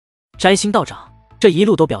摘星道长这一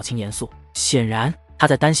路都表情严肃，显然他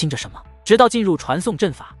在担心着什么。直到进入传送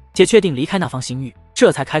阵法，且确定离开那方星域，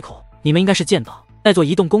这才开口：“你们应该是见到那座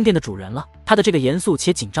移动宫殿的主人了。”他的这个严肃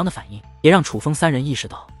且紧张的反应，也让楚风三人意识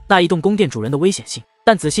到那移动宫殿主人的危险性。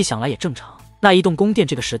但仔细想来也正常，那移动宫殿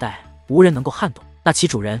这个时代无人能够撼动，那其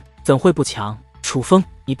主人怎会不强？楚风，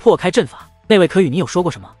你破开阵法，那位可与你有说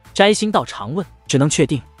过什么？摘星道长问。只能确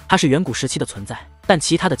定他是远古时期的存在，但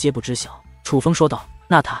其他的皆不知晓。楚风说道：“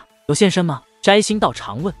那他有现身吗？”摘星道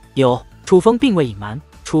长问。有。楚风并未隐瞒。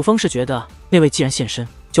楚风是觉得那位既然现身，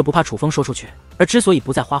就不怕楚风说出去，而之所以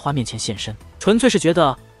不在花花面前现身，纯粹是觉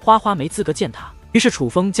得花花没资格见他。于是楚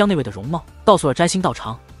风将那位的容貌告诉了摘星道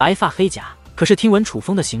长，白发黑甲。可是听闻楚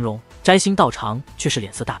风的形容，摘星道长却是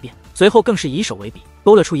脸色大变，随后更是以手为笔，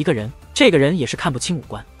勾勒出一个人。这个人也是看不清五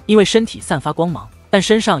官，因为身体散发光芒，但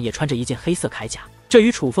身上也穿着一件黑色铠甲，这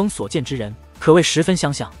与楚风所见之人可谓十分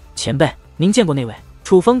相像。前辈，您见过那位？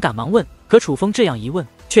楚风赶忙问。可楚风这样一问，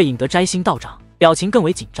却引得摘星道长表情更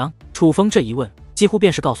为紧张。楚风这一问，几乎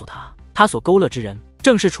便是告诉他，他所勾勒之人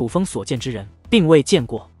正是楚风所见之人，并未见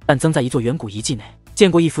过，但曾在一座远古遗迹内见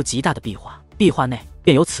过一幅极大的壁画，壁画内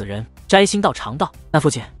便有此人。摘星道长道：“那父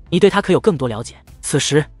亲，你对他可有更多了解？”此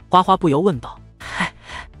时花花不由问道：“嗨。”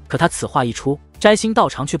可他此话一出，摘星道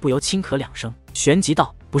长却不由轻咳两声，旋即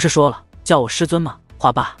道：“不是说了叫我师尊吗？”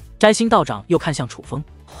话罢，摘星道长又看向楚风，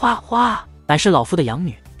花花乃是老夫的养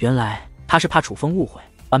女，原来他是怕楚风误会，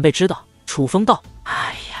晚辈知道。楚风道：“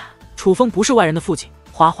哎呀，楚风不是外人的父亲。”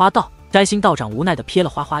花花道。摘星道长无奈地瞥了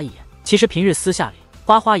花花一眼，其实平日私下里，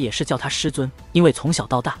花花也是叫他师尊，因为从小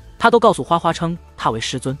到大，他都告诉花花称他为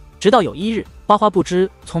师尊。直到有一日，花花不知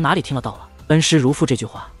从哪里听了到了“恩师如父”这句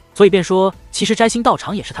话，所以便说其实摘星道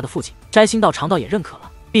长也是他的父亲。摘星道长倒也认可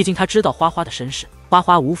了，毕竟他知道花花的身世，花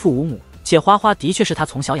花无父无母，且花花的确是他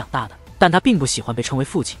从小养大的，但他并不喜欢被称为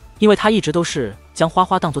父亲，因为他一直都是将花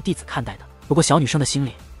花当作弟子看待的。不过小女生的心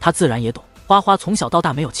理，他自然也懂。花花从小到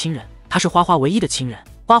大没有亲人，他是花花唯一的亲人。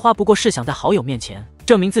花花不过是想在好友面前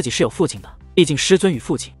证明自己是有父亲的，毕竟师尊与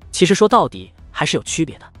父亲其实说到底还是有区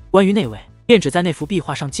别的。关于那位，便只在那幅壁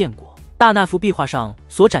画上见过，但那幅壁画上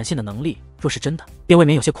所展现的能力，若是真的，便未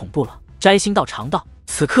免有些恐怖了。摘星道长道。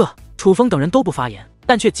此刻楚风等人都不发言，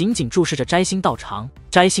但却紧紧注视着摘星道长。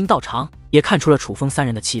摘星道长也看出了楚风三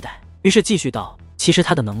人的期待，于是继续道：“其实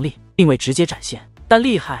他的能力并未直接展现，但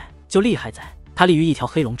厉害就厉害在他立于一条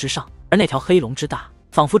黑龙之上，而那条黑龙之大，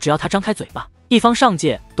仿佛只要他张开嘴巴，一方上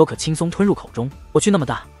界都可轻松吞入口中。我去那么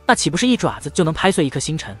大，那岂不是一爪子就能拍碎一颗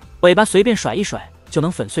星辰，尾巴随便甩一甩就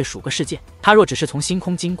能粉碎数个世界？他若只是从星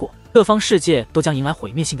空经过，各方世界都将迎来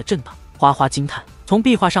毁灭性的震荡。”花花惊叹，从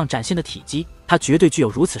壁画上展现的体积，他绝对具有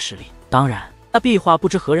如此实力。当然，那壁画不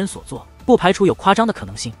知何人所作，不排除有夸张的可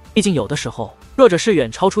能性，毕竟有的时候弱者是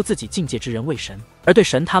远超出自己境界之人为神，而对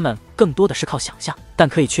神他们更多的是靠想象。但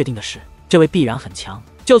可以确定的是，这位必然很强，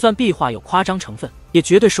就算壁画有夸张成分，也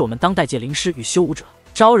绝对是我们当代界灵师与修武者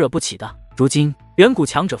招惹不起的。如今远古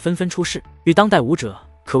强者纷纷出世，与当代武者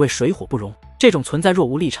可谓水火不容，这种存在若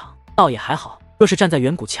无立场，倒也还好。若是站在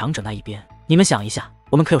远古强者那一边，你们想一下，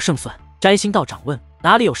我们可有胜算？摘星道长问。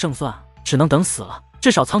哪里有胜算啊？只能等死了。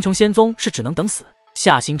至少苍穹仙宗是只能等死。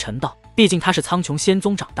夏星辰道。毕竟他是苍穹仙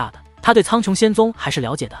宗长大的，他对苍穹仙宗还是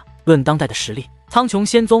了解的。论当代的实力，苍穹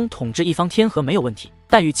仙宗统治一方天河没有问题，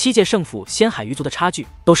但与七界圣府仙海余族的差距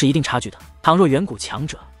都是一定差距的。倘若远古强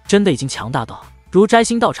者真的已经强大到如摘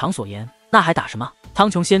星道长所言，那还打什么？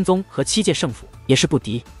苍穹仙宗和七界圣府也是不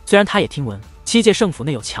敌。虽然他也听闻七界圣府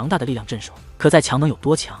内有强大的力量镇守，可再强能有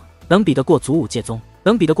多强？能比得过祖武界宗？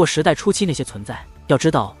能比得过时代初期那些存在？要知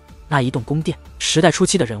道那一栋宫殿，时代初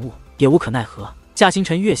期的人物也无可奈何。夏星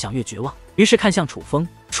辰越想越绝望，于是看向楚风。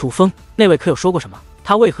楚风，那位可有说过什么？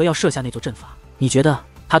他为何要设下那座阵法？你觉得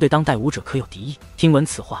他对当代武者可有敌意？听闻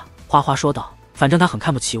此话，花花说道：“反正他很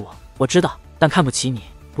看不起我，我知道，但看不起你，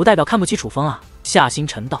不代表看不起楚风啊。”夏星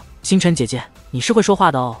辰道：“星辰姐姐，你是会说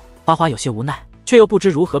话的哦。”花花有些无奈，却又不知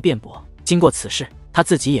如何辩驳。经过此事，他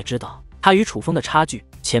自己也知道他与楚风的差距。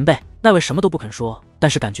前辈，那位什么都不肯说，但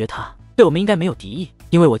是感觉他对我们应该没有敌意，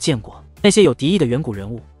因为我见过那些有敌意的远古人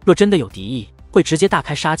物，若真的有敌意，会直接大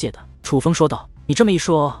开杀戒的。楚风说道：“你这么一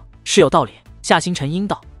说，是有道理。”夏星辰应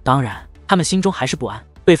道：“当然，他们心中还是不安，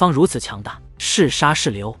对方如此强大，是杀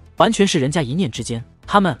是留，完全是人家一念之间，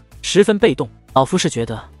他们十分被动。老夫是觉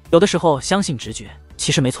得，有的时候相信直觉，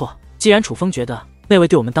其实没错。既然楚风觉得那位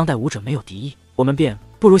对我们当代武者没有敌意，我们便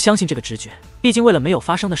不如相信这个直觉。毕竟为了没有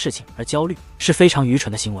发生的事情而焦虑，是非常愚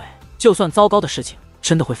蠢的行为。就算糟糕的事情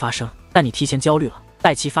真的会发生，但你提前焦虑了，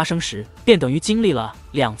待其发生时，便等于经历了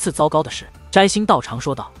2次糟糕的事。”摘星道长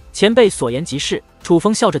说道：“前辈所言极是。”楚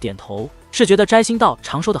风笑着点头，是觉得摘星道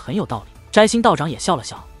长说的很有道理。摘星道长也笑了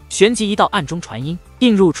笑，旋即一道暗中传音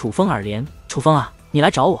映入楚枫耳帘：“楚枫啊，你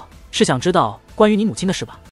来找我是想知道关于你母亲的事吧？”